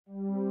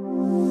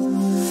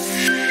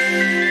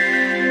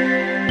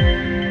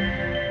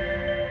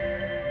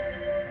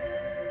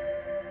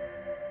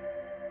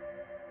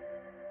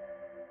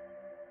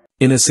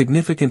In a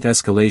significant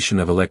escalation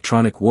of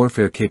electronic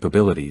warfare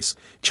capabilities,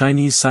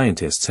 Chinese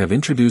scientists have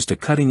introduced a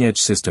cutting-edge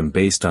system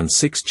based on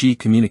 6G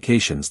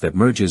communications that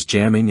merges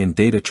jamming and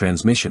data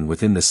transmission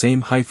within the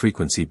same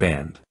high-frequency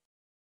band.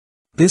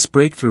 This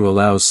breakthrough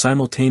allows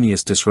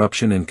simultaneous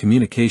disruption and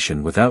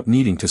communication without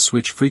needing to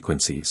switch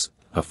frequencies,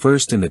 a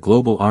first in the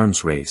global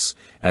arms race,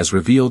 as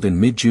revealed in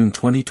mid-June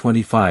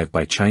 2025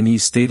 by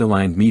Chinese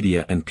state-aligned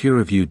media and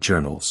peer-reviewed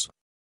journals.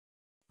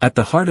 At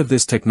the heart of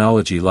this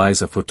technology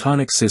lies a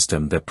photonic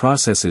system that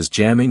processes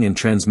jamming and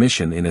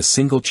transmission in a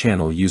single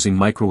channel using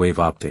microwave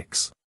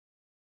optics.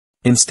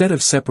 Instead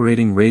of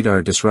separating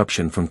radar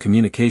disruption from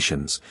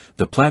communications,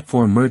 the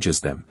platform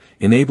merges them,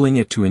 enabling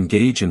it to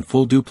engage in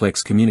full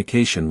duplex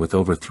communication with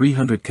over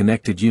 300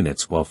 connected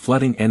units while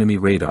flooding enemy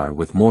radar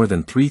with more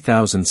than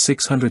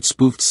 3,600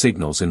 spoofed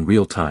signals in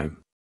real time.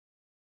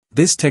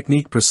 This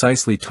technique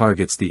precisely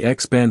targets the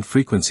X-band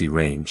frequency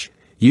range,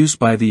 used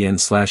by the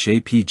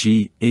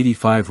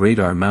N/APG-85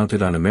 radar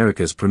mounted on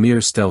America's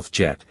premier stealth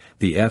jet,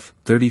 the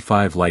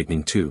F-35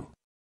 Lightning II.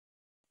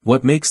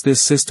 What makes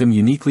this system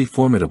uniquely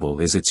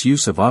formidable is its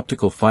use of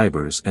optical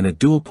fibers and a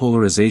dual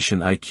polarization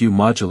IQ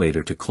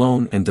modulator to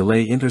clone and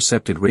delay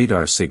intercepted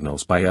radar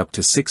signals by up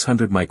to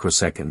 600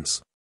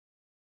 microseconds.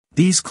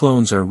 These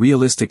clones are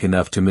realistic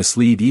enough to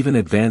mislead even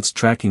advanced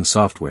tracking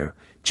software,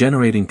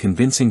 generating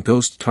convincing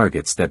ghost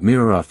targets that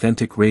mirror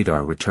authentic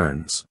radar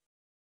returns.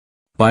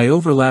 By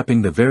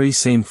overlapping the very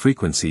same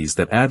frequencies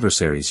that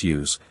adversaries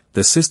use,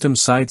 the system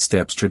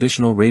sidesteps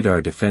traditional radar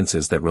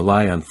defenses that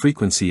rely on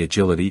frequency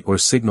agility or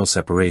signal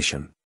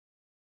separation.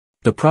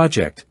 The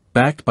project,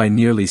 backed by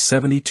nearly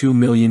 72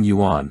 million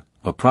yuan,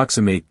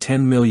 approximate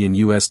 $10 million,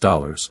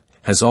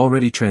 has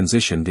already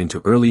transitioned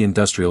into early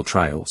industrial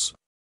trials.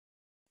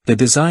 The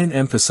design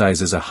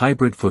emphasizes a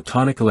hybrid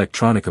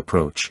photonic-electronic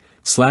approach,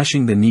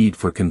 slashing the need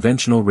for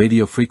conventional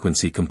radio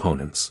frequency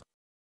components.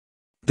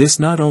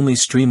 This not only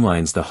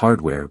streamlines the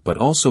hardware but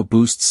also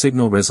boosts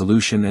signal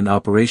resolution and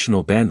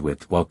operational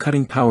bandwidth while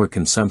cutting power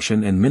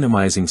consumption and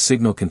minimizing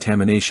signal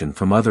contamination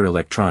from other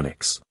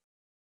electronics.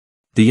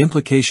 The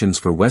implications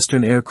for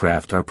Western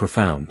aircraft are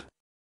profound.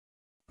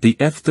 The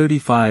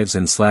F-35's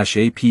and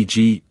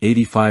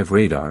APG-85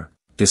 radar,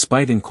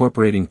 despite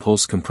incorporating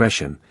pulse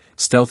compression,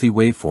 stealthy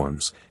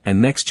waveforms,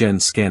 and next-gen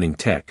scanning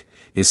tech,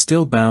 is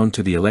still bound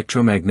to the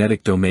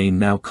electromagnetic domain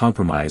now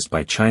compromised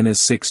by China's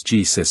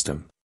 6G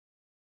system.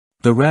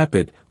 The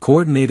rapid,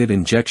 coordinated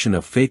injection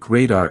of fake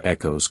radar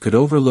echoes could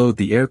overload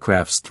the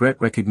aircraft's threat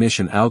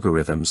recognition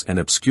algorithms and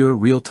obscure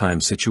real-time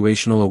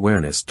situational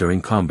awareness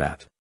during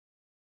combat.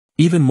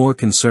 Even more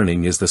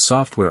concerning is the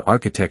software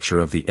architecture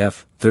of the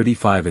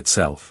F-35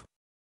 itself.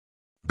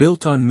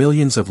 Built on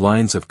millions of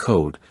lines of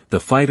code, the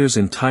fighter's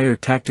entire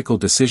tactical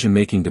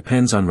decision-making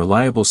depends on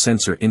reliable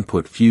sensor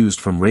input fused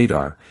from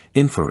radar,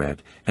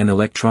 infrared, and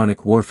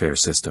electronic warfare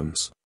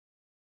systems.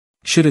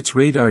 Should its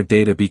radar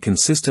data be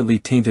consistently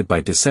tainted by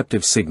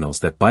deceptive signals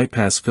that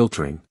bypass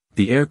filtering,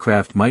 the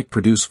aircraft might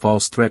produce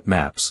false threat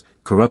maps,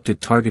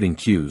 corrupted targeting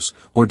cues,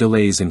 or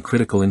delays in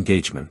critical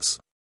engagements.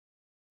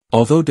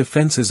 Although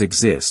defenses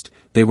exist,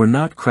 they were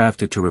not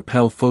crafted to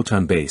repel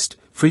photon-based,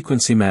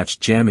 frequency-matched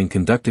jamming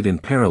conducted in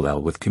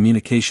parallel with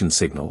communication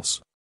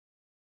signals.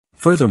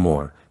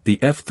 Furthermore, the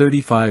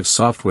F-35's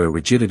software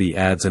rigidity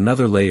adds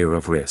another layer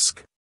of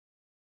risk.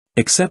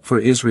 Except for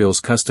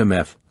Israel's custom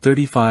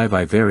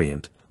F-35I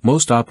variant,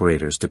 most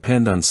operators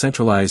depend on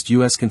centralized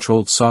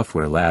US-controlled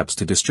software labs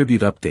to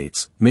distribute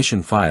updates,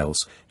 mission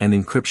files, and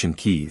encryption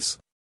keys.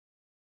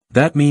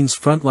 That means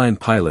frontline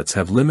pilots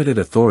have limited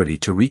authority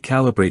to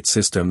recalibrate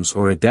systems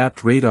or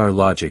adapt radar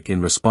logic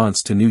in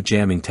response to new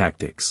jamming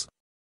tactics.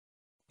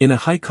 In a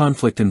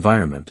high-conflict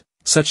environment,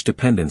 such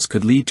dependence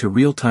could lead to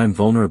real-time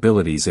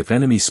vulnerabilities if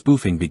enemy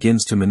spoofing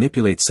begins to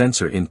manipulate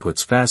sensor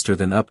inputs faster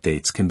than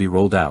updates can be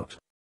rolled out.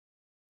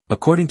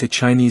 According to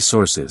Chinese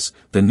sources,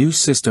 the new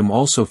system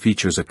also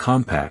features a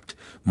compact,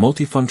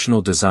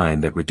 multifunctional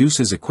design that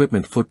reduces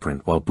equipment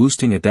footprint while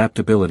boosting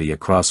adaptability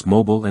across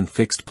mobile and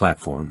fixed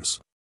platforms.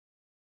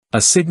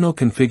 A signal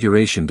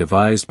configuration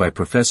devised by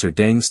Professor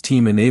Deng's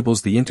team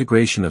enables the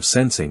integration of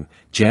sensing,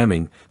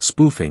 jamming,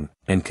 spoofing,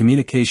 and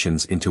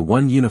communications into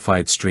one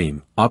unified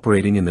stream,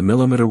 operating in the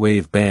millimeter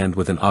wave band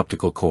with an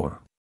optical core.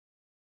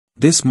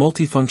 This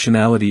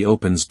multifunctionality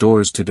opens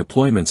doors to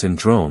deployments in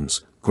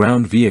drones,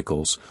 ground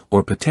vehicles,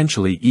 or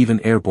potentially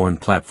even airborne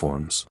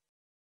platforms.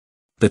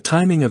 The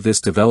timing of this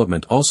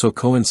development also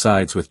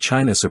coincides with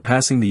China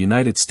surpassing the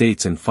United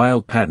States in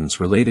filed patents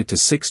related to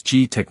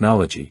 6G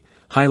technology,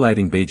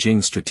 highlighting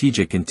Beijing's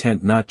strategic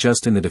intent not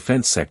just in the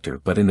defense sector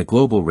but in the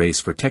global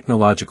race for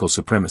technological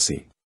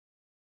supremacy.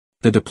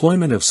 The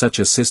deployment of such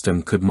a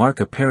system could mark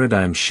a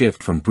paradigm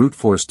shift from brute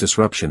force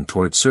disruption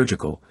toward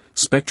surgical,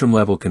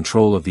 spectrum-level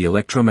control of the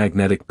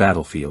electromagnetic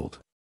battlefield.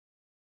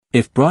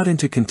 If brought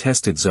into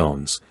contested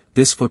zones,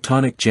 this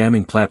photonic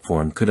jamming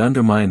platform could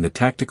undermine the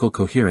tactical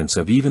coherence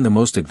of even the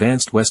most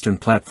advanced Western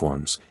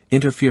platforms,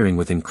 interfering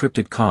with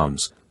encrypted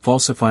comms,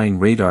 falsifying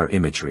radar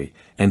imagery,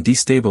 and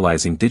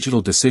destabilizing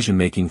digital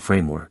decision-making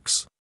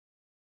frameworks.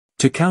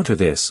 To counter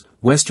this,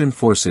 Western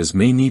forces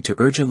may need to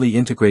urgently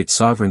integrate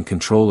sovereign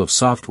control of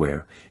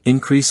software,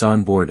 increase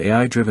onboard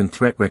AI-driven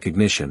threat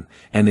recognition,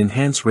 and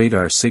enhance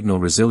radar signal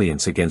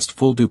resilience against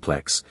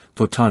full-duplex,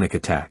 photonic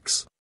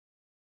attacks.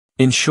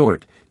 In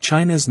short,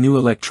 China's new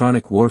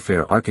electronic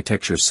warfare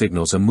architecture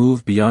signals a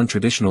move beyond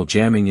traditional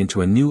jamming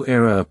into a new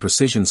era of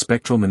precision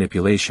spectral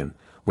manipulation,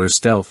 where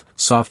stealth,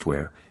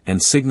 software,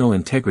 and signal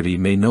integrity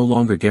may no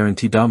longer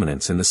guarantee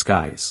dominance in the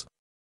skies.